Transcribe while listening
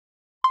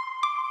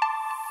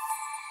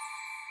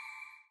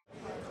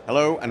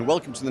Hello and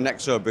welcome to the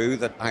NEXO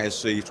booth at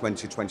ISE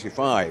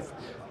 2025.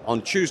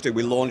 On Tuesday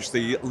we launched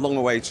the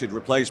long-awaited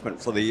replacement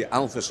for the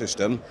Alpha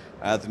system,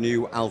 the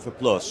new Alpha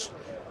Plus.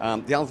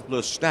 The Alpha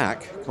Plus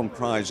stack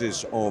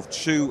comprises of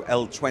two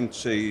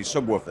L20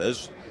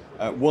 subwoofers,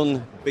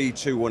 one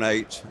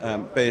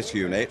B218 bass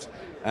unit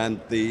and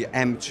the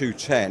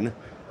M210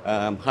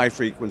 high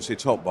frequency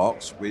top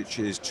box, which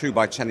is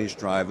 2x10 inch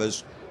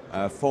drivers,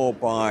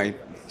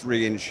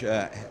 4x3 inch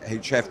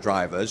HF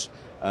drivers.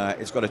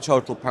 It's got a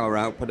total power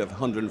output of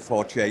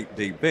 148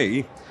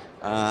 dB,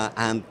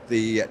 and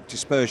the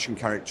dispersion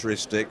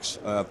characteristics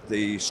of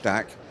the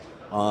stack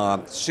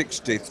are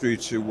 60 through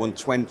to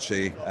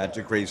 120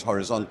 degrees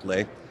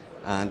horizontally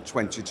and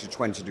 20 to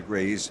 20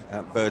 degrees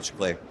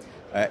vertically.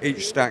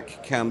 Each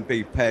stack can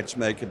be paired to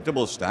make a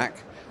double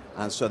stack,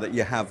 and so that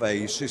you have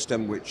a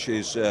system which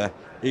is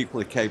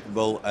equally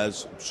capable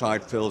as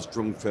side fills,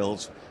 drum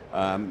fills,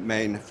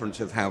 main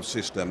front of house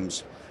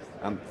systems.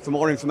 For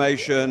more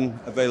information,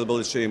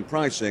 availability and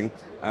pricing,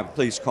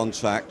 please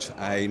contact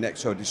a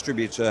NEXO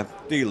distributor,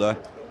 dealer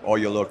or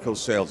your local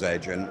sales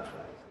agent.